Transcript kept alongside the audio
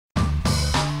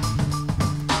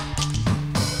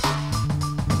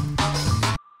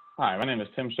Hi, my name is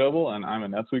Tim Schobel, and I'm a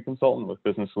NetSuite consultant with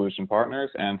Business Solution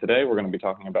Partners. And today we're going to be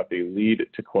talking about the lead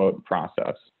to quote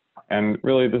process. And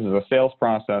really, this is a sales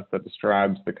process that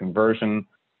describes the conversion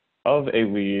of a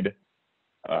lead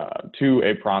to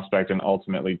a prospect and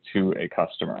ultimately to a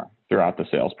customer throughout the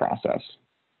sales process.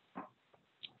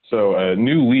 So a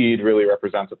new lead really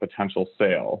represents a potential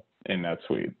sale in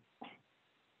NetSuite.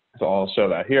 So I'll show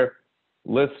that here.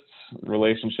 Lists,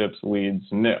 relationships, leads,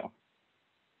 new.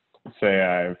 Say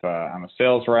I'm a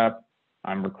sales rep.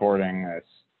 I'm recording this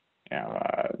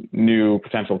new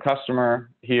potential customer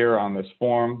here on this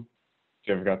form.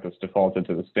 So I've got this defaulted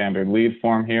to the standard lead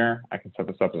form here. I can set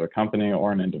this up as a company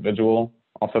or an individual.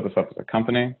 I'll set this up as a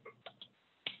company.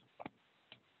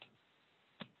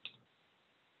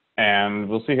 And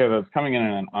we'll see here that it's coming in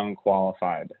an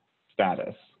unqualified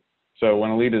status. So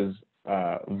when a lead is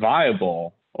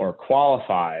viable or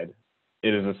qualified,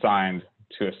 it is assigned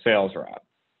to a sales rep.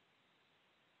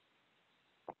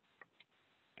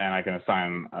 And I can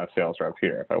assign a sales rep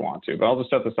here if I want to, but I'll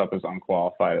just set this up as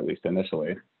unqualified, at least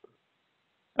initially.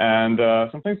 And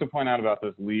some things to point out about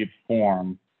this lead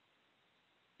form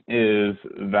is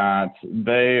that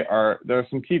there are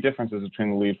some key differences between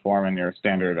the lead form and your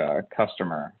standard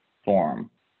customer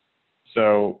form.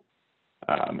 So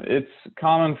it's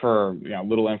common for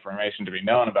little information to be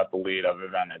known about the lead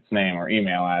other than its name or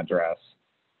email address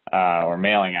or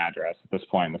mailing address at this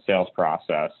point in the sales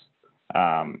process.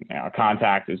 A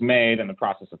contact is made and the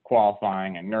process of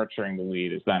qualifying and nurturing the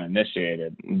lead is then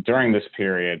initiated. During this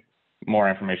period, more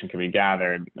information can be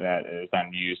gathered that is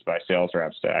then used by sales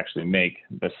reps to actually make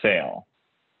the sale.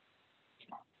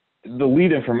 The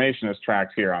lead information is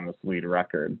tracked here on this lead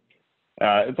record.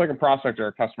 It's like a prospect or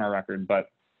a customer record, but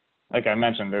like I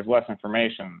mentioned, there's less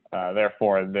information.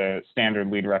 Therefore, the standard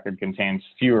lead record contains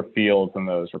fewer fields than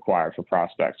those required for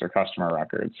prospects or customer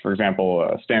records. For example,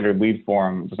 a standard lead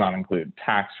form does not include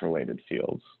tax-related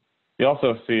fields. You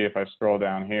also see, if I scroll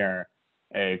down here,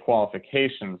 a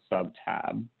qualification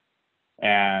sub-tab.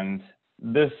 And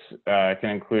this can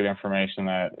include information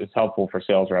that is helpful for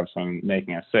sales reps when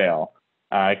making a sale.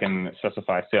 I can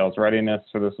specify sales readiness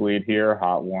for this lead here,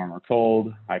 hot, warm, or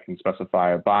cold. I can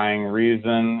specify a buying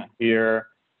reason here.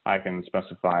 I can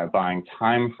specify a buying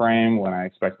time frame when I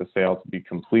expect the sale to be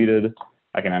completed.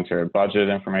 I can enter budget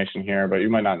information here, but you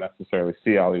might not necessarily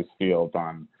see all these fields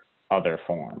on other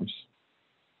forms.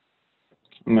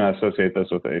 I'm going to associate this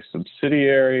with a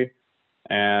subsidiary,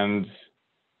 and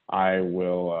I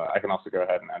can also go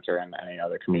ahead and enter in any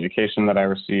other communication that I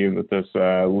receive with this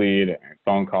lead,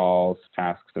 phone calls,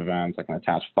 tasks, events. I can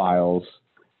attach files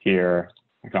here.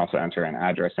 I can also enter in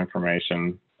address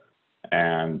information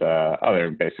and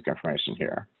other basic information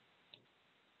here.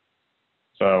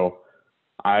 So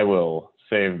I will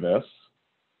save this.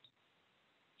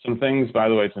 Some things, by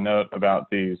the way, to note about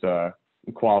these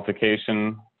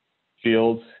qualification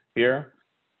fields here.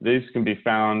 These can be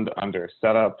found under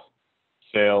Setup,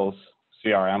 Sales,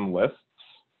 CRM lists.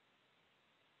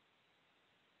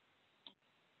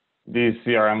 These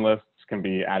CRM lists can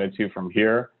be added to from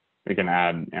here. We can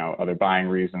add other buying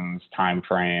reasons, time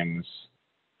frames,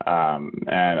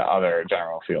 and other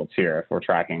general fields here. If we're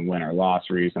tracking win or loss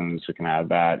reasons, we can add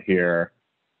that here,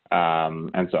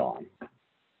 and so on.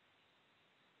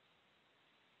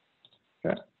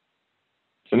 Okay.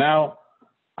 So now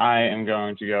I am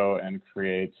going to go and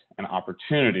create an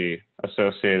opportunity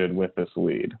associated with this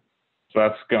lead. So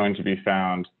that's going to be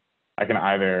found. I can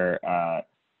either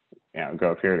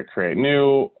go up here to create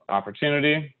new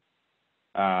opportunity,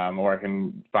 or I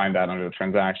can find that under the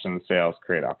transaction sales,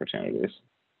 create opportunities.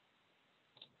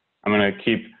 I'm going to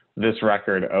keep this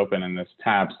record open in this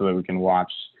tab so that we can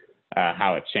watch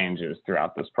how it changes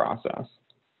throughout this process.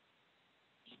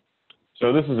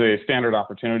 So this is a standard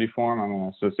opportunity form. I'm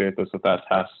going to associate this with that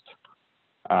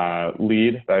test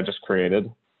lead that I just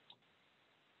created.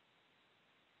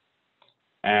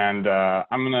 And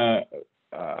I'm going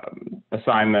to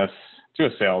assign this to a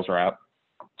sales rep.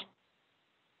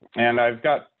 And I've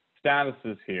got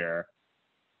statuses here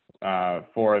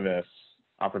for this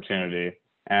opportunity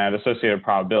and associated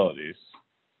probabilities.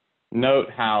 Note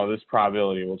how this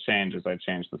probability will change as I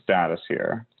change the status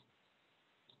here.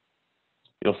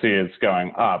 You'll see it's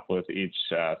going up with each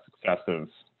successive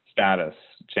status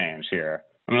change here.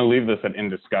 I'm going to leave this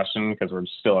in discussion because we're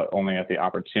still only at the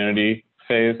opportunity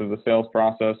phase of the sales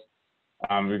process.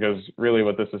 Because really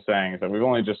what this is saying is that we've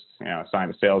only just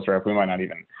assigned a sales rep. We might not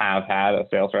even have had a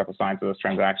sales rep assigned to this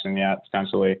transaction yet,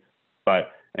 potentially. But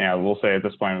we'll say at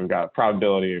this point we've got a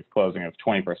probability of closing of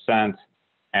 20%.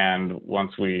 And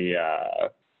once we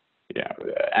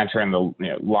enter in the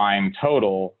line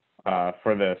total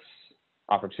for this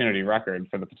opportunity record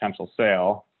for the potential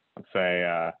sale, Let's say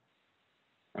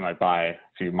I might buy a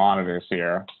few monitors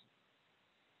here.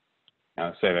 And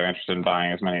let's say they're interested in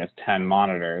buying as many as 10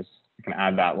 monitors. We can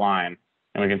add that line.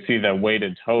 And we can see the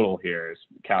weighted total here is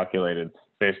calculated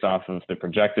based off of the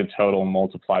projected total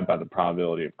multiplied by the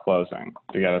probability of closing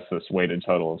to get us this weighted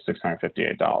total of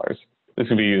 $658. This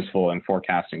can be useful in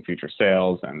forecasting future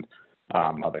sales and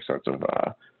other sorts of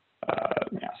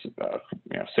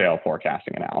sale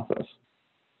forecasting analysis.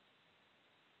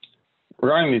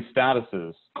 Regarding these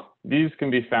statuses, these can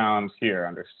be found here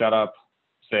under Setup,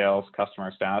 Sales,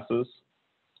 Customer Statuses.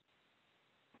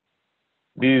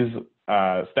 These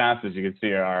statuses you can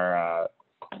see are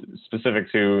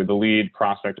specific to the lead,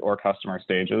 prospect, or customer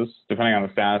stages. Depending on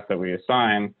the status that we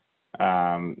assign,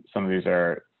 some of these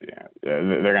are,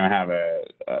 they're going to have a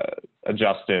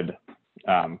adjusted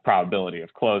probability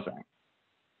of closing.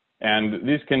 And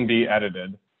these can be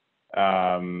edited,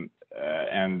 and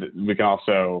we can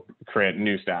also create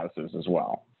new statuses as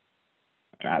well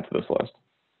and add to this list.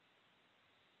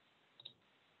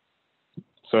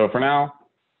 So for now,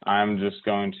 I'm just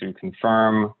going to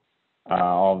confirm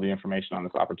all of the information on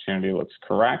this opportunity looks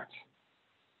correct,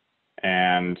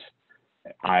 and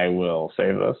I will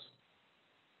save this.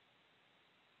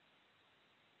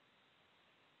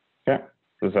 Okay,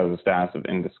 this has a status of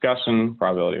in discussion,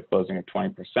 probability of closing of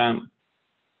 20%.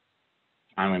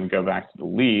 I'm going to go back to the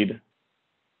lead.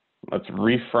 Let's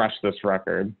refresh this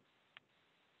record.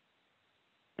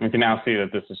 And we can now see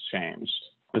that this has changed.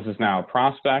 This is now a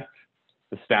prospect.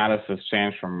 The status has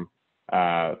changed from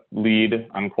lead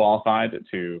unqualified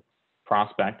to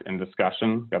prospect in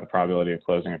discussion. We've got the probability of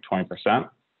closing of 20%.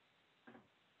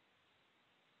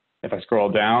 If I scroll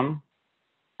down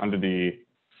under the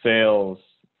sales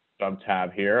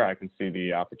sub-tab here, I can see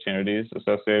the opportunities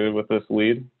associated with this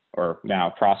lead, or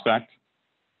now prospect.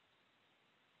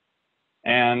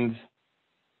 And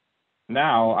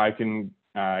now I can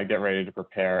get ready to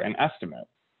prepare an estimate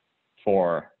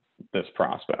for this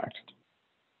prospect.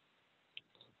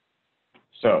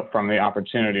 So from the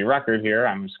opportunity record here,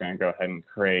 I'm just going to go ahead and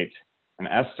create an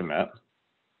estimate.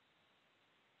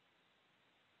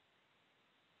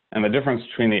 And the difference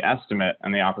between the estimate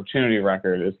and the opportunity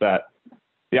record is that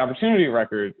the opportunity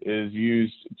record is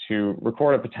used to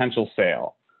record a potential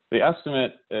sale. The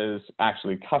estimate is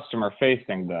actually customer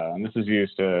facing though, and this is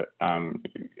used to,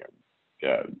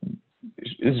 this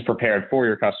is prepared for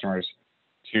your customers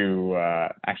to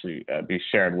actually be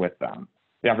shared with them.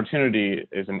 The opportunity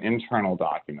is an internal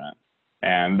document,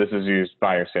 and this is used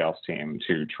by your sales team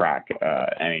to track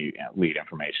any lead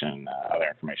information, other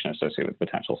information associated with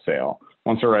potential sale.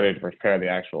 Once we're ready to prepare the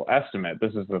actual estimate,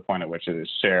 this is the point at which it is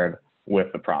shared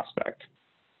with the prospect.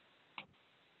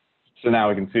 So now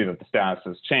we can see that the status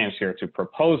has changed here to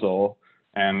proposal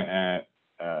and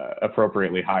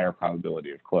appropriately higher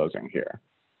probability of closing here.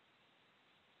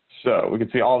 So we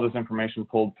can see all this information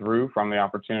pulled through from the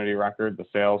opportunity record, the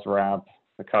sales rep,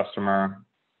 the customer,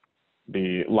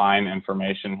 the line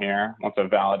information here. Once I've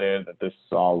validated that this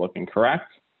is all looking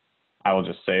correct, I will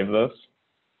just save this.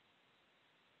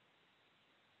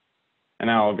 And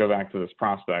now I'll go back to this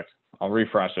prospect. I'll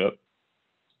refresh it.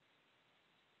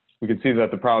 We can see that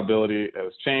the probability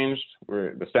has changed.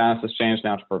 The status has changed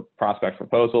now to prospect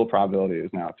proposal. Probability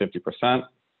is now 50%.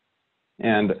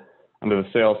 And under the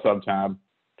sales subtab,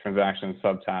 transaction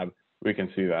subtab, we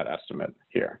can see that estimate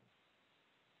here.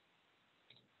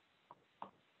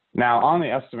 Now on the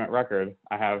estimate record,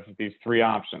 I have these three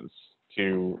options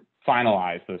to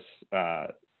finalize this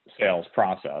sales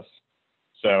process.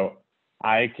 So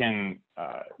I can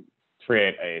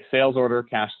create a sales order,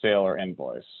 cash sale, or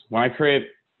invoice. When I create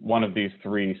one of these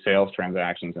three sales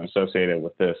transactions associated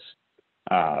with this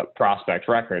prospect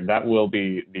record, that will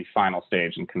be the final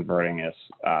stage in converting this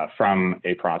from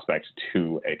a prospect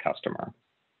to a customer.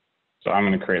 So I'm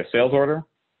going to create a sales order.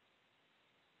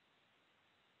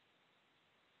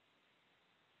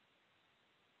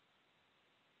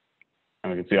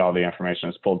 And we can see all the information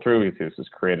is pulled through. We can see this is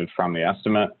created from the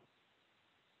estimate.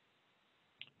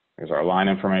 Here's our line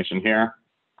information here.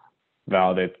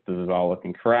 Validate that this is all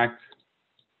looking correct.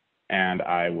 And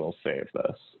I will save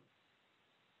this.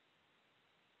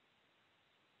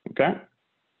 Okay.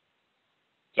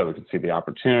 So we can see the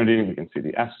opportunity, we can see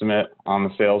the estimate on the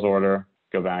sales order,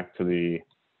 go back to the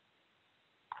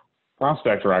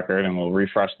prospect record, and we'll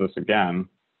refresh this again.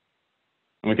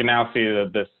 And we can now see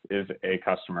that this is a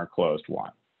customer closed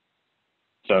one.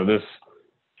 So this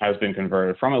has been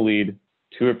converted from a lead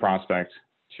to a prospect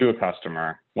to a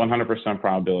customer, 100%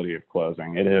 probability of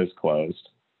closing. It is closed.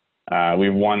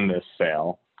 We've won this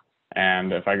sale.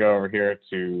 And if I go over here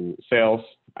to sales,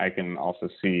 I can also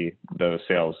see those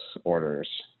sales orders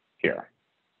here.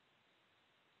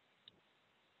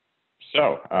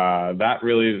 So that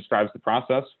really describes the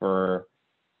process for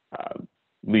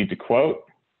lead to quote.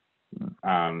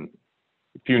 A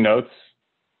few notes.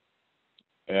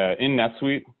 In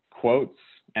NetSuite, quotes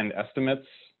and estimates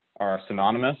are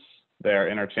synonymous. They're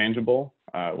interchangeable.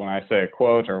 When I say a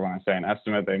quote or when I say an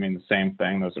estimate, they mean the same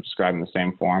thing. Those are described in the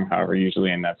same form. However,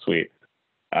 usually in NetSuite,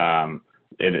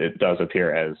 it does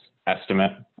appear as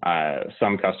estimate.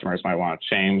 Some customers might want to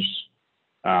change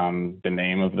the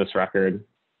name of this record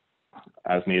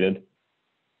as needed.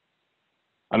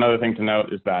 Another thing to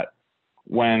note is that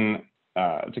when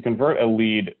to convert a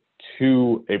lead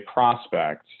to a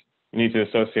prospect, you need to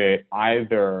associate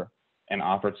either an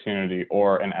opportunity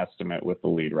or an estimate with the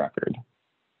lead record.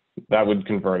 That would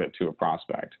convert it to a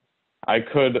prospect. I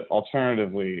could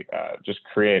alternatively just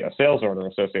create a sales order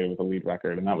associated with a lead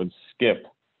record, and that would skip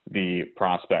the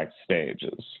prospect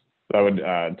stages. That would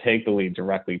take the lead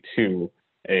directly to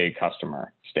a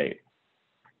customer state.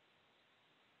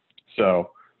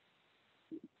 So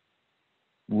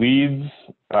leads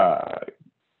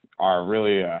are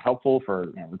really helpful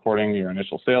for recording your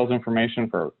initial sales information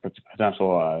for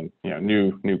potential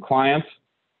new clients.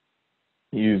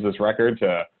 You use this record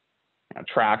to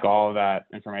track all of that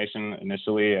information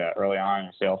initially early on in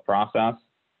your sales process,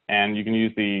 and you can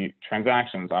use the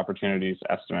transactions, opportunities,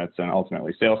 estimates, and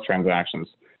ultimately sales transactions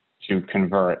to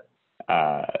convert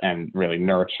and really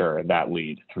nurture that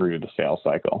lead through the sales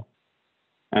cycle.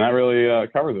 And that really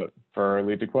covers it for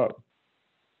lead to quote.